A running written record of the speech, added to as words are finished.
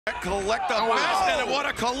Collect the best, and what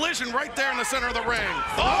a collision right there in the center of the ring.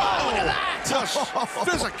 Oh, look at that! Just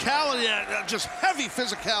physicality, just heavy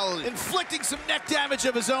physicality. Inflicting some neck damage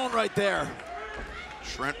of his own right there.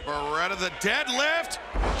 Trent Beretta, the deadlift.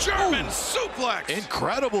 German suplex.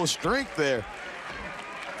 Incredible strength there.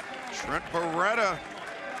 Trent Beretta,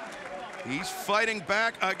 he's fighting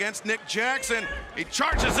back against Nick Jackson. He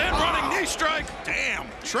charges in, running knee strike. Damn.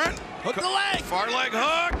 Trent. Hook the leg. Far leg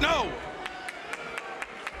hook. No.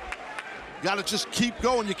 You gotta just keep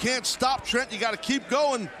going. You can't stop, Trent. You gotta keep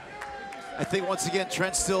going. I think once again,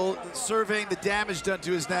 Trent's still surveying the damage done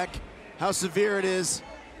to his neck, how severe it is.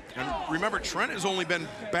 And remember, Trent has only been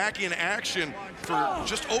back in action for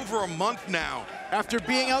just over a month now. After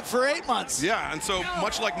being out for 8 months. Yeah, and so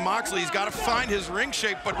much like Moxley, he's got to find his ring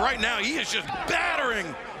shape, but right now he is just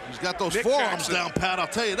battering. He's got those Nick forearms Jackson down, Pat, I'll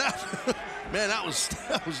tell you that. Man, that was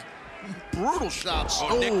brutal shots.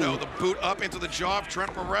 Oh, Nick, though, the boot up into the jaw of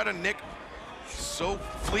Trent Beretta. Nick, so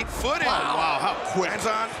fleet-footed. Wow, how quick. Hands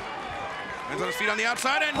on his feet on the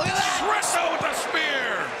outside, and Trent with the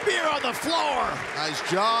spear. Spear on the floor. Nice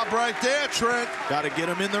job right there, Trent. Got to get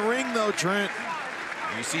him in the ring, though, Trent.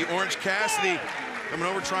 You see Orange Cassidy coming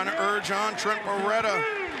over, trying to urge on Trent Beretta.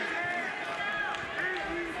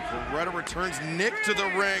 Beretta returns Nick to the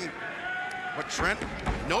ring, but Trent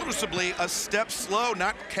noticeably a step slow,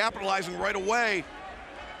 not capitalizing right away.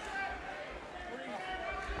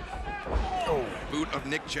 Oh, boot of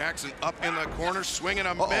Nick Jackson up in the corner, swinging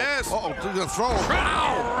a miss. Uh-oh, they're gonna throw him. Trent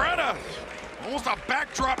Beretta, almost a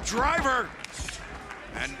backdrop driver.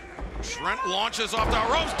 And Trent launches off the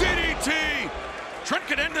ropes, DDT. Trent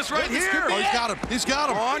can end this right here. Oh, he's got him, he's got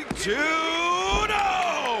him. 1, 2,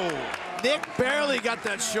 no! Nick barely got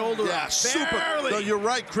that shoulder Yeah, up. super. Barely. No, you're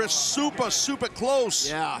right, Chris, super close.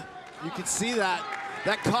 Yeah, you can see that.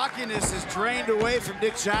 That cockiness is drained away from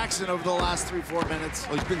Nick Jackson over the last 3-4 minutes.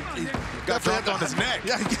 Oh, he Got dropped on his neck.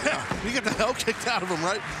 Yeah, he got the hell kicked out of him,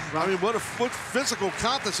 right? I mean, what a physical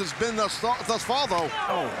contest has been thus far, though.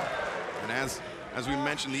 Oh. And as we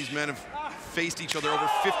mentioned, these men have faced each other over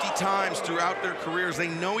 50 times throughout their careers. They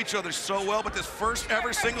know each other so well, but this first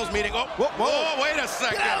ever singles meeting, whoa, wait a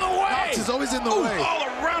second. Get out of the way! Knox is always in the way. Oh,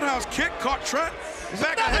 a roundhouse kick caught Trent.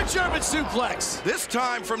 Back Another ahead. German suplex. This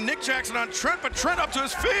time from Nick Jackson on Trent, but Trent up to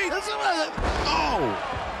his feet. Oh,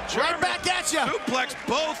 right back at you. Suplex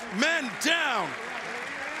both men down.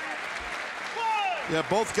 Yeah,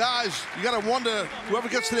 both guys, you gotta wonder, whoever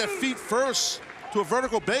gets to their feet first to a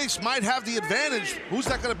vertical base might have the advantage. Who's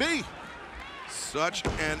that gonna be? Such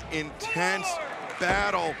an intense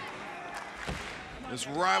battle. This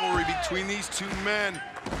rivalry between these two men.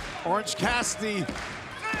 Orange Cassidy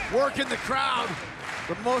working the crowd,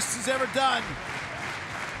 the most he's ever done.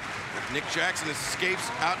 Nick Jackson escapes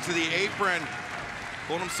out to the apron,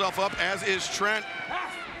 pulling himself up, as is Trent.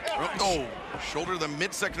 Oh, shoulder to the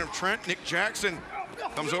midsection of Trent. Nick Jackson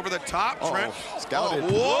comes over the top. Trent scouted.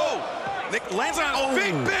 Whoa! Nick lands on his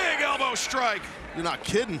feet. Big elbow strike. You're not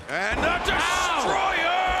kidding. And the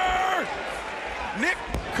destroyer! Nick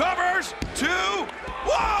covers 2.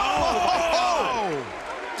 Whoa!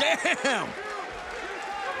 Damn!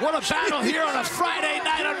 What a battle here on a Friday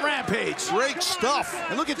night on Rampage. Great stuff.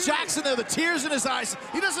 And look at Jackson there, the tears in his eyes.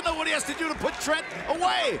 He doesn't know what he has to do to put Trent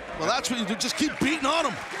away. Well, that's what you do. Just keep beating on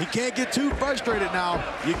him. He can't get too frustrated now.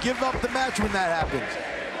 You give up the match when that happens.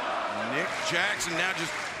 Nick Jackson now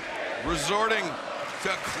just resorting to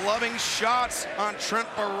clubbing shots on Trent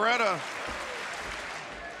Beretta.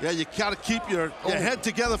 Yeah, you gotta keep your head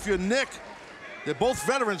together for your Nick. They're both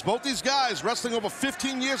veterans, both these guys wrestling over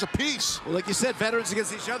 15 years apiece. Well, like you said, veterans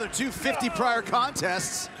against each other, 250 prior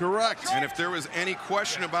contests. Correct. And if there was any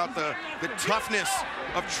question about the toughness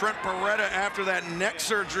of Trent Beretta after that neck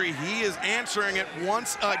surgery, he is answering it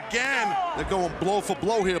once again. They're going blow for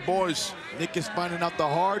blow here, boys. Nick is finding out the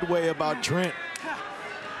hard way about Trent.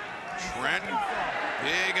 Trent,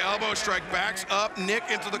 big elbow strike, backs up Nick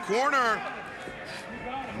into the corner.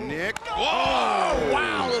 Nick, whoa! Oh,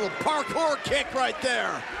 wow, little parkour kick right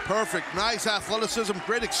there. Perfect, nice athleticism,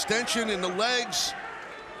 great extension in the legs,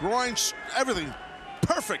 groins, everything.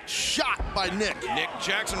 Perfect shot by Nick. Nick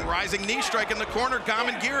Jackson rising knee strike in the corner,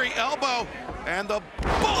 Gamangiri elbow, and the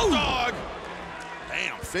bulldog.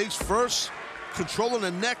 Damn, face first, controlling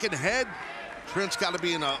the neck and head. Trent's got to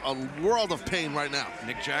be in a world of pain right now.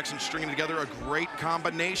 Nick Jackson stringing together a great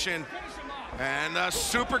combination. And a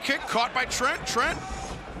super kick caught by Trent. Trent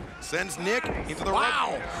sends Nick into the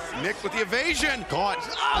rope. Nick with the evasion. Caught.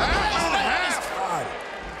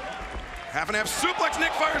 Half and half suplex.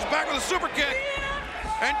 Nick fires back with a super kick.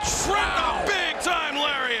 And Trent a big time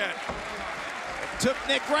lariat. Took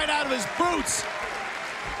Nick right out of his boots.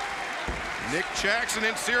 Nick Jackson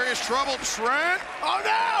in serious trouble. Trent. Oh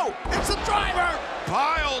no! It's a driver!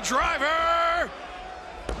 Pile driver.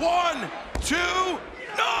 1, 2, no!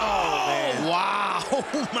 Oh, Wow.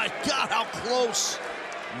 Oh, my God, how close.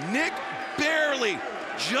 Nick barely,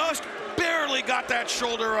 just barely got that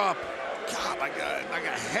shoulder up. God, I got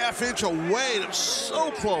a half-inch away. That was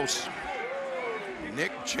so close.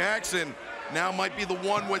 Nick Jackson now might be the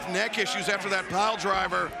one with neck issues after that pile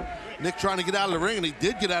driver. Nick trying to get out of the ring, and he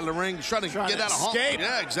did get out of the ring. He's trying to get out of escape.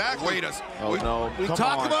 Yeah, exactly. Wait us. Oh no! We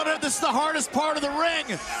talk about it. This is the hardest part of the ring.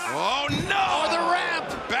 Oh no! Or the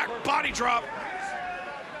ramp. Back body drop.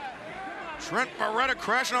 Trent Beretta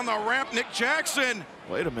crashing on the ramp. Nick Jackson.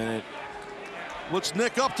 Wait a minute. What's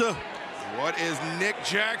Nick up to? What is Nick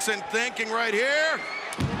Jackson thinking right here?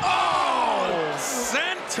 Oh!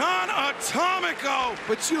 Senton Atomico.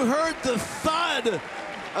 But you heard the thud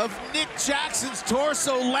of Nick Jackson's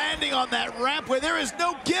torso landing on that ramp where there is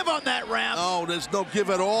no give on that ramp. Oh, there's no give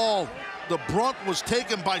at all. The brunt was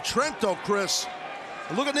taken by Trent, though, Chris.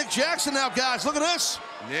 And look at Nick Jackson now, guys. Look at this.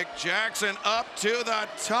 Nick Jackson up to the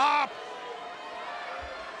top.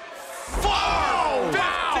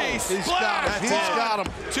 450 He's splash. got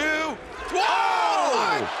him. 2,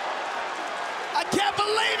 whoa! I can't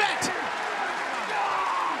believe it!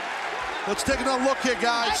 Let's take another look here,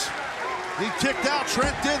 guys. He kicked out.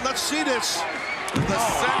 Trent did. Let's see this. The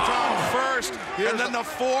senton first, and then the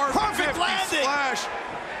 450 landing. splash.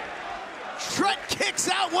 Trent kicks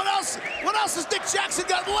out. What else? What else has Nick Jackson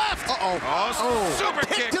got left? Oh, super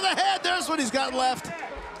Kick kick. to the head. There's what he's got left.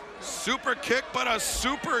 Super kick, but a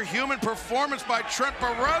superhuman performance by Trent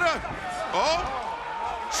Beretta. Oh,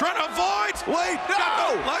 Trent avoids. Wait, Got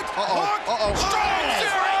the no! leg Uh-oh, hook. uh-oh. Strong There it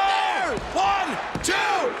is, zero. right there. 1, 2.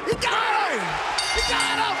 He got him! He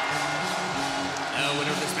got him!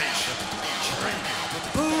 Winner of this match, Trent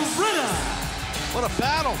Beretta! What a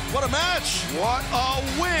battle. What a match. What a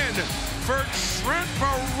win for Trent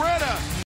Beretta.